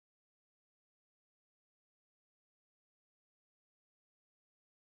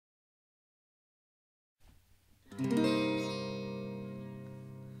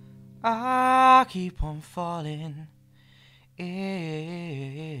I keep on falling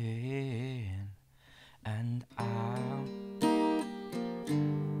in and out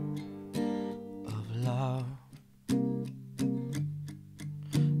of love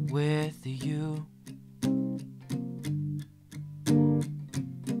with you.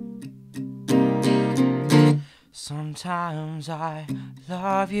 Sometimes I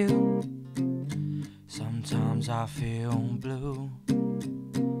love you, sometimes I feel blue,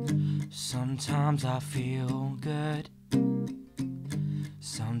 sometimes I feel good,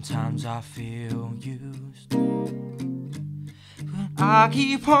 sometimes I feel used. But I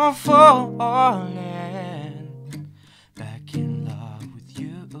keep on falling back in love with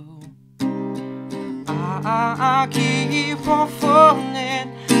you. I keep on falling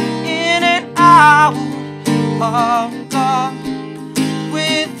in and out of love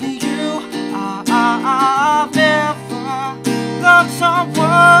with you. I've never loved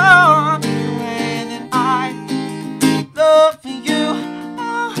someone the way that I love you.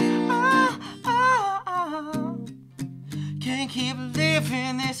 Can't keep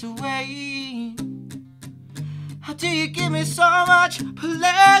living this way. How do you give me so much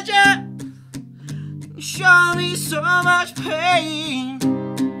pleasure? Show me so much pain.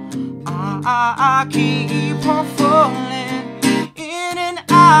 I keep on falling in and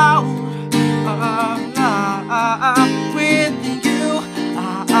out of love with you.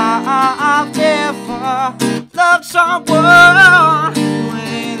 I've never loved someone the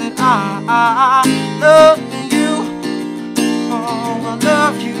way that I love you. Oh, I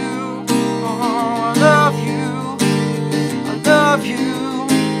love you. Oh, I love you. I love you.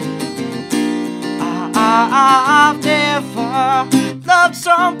 I've never loved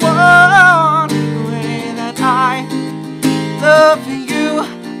someone the way that I love you.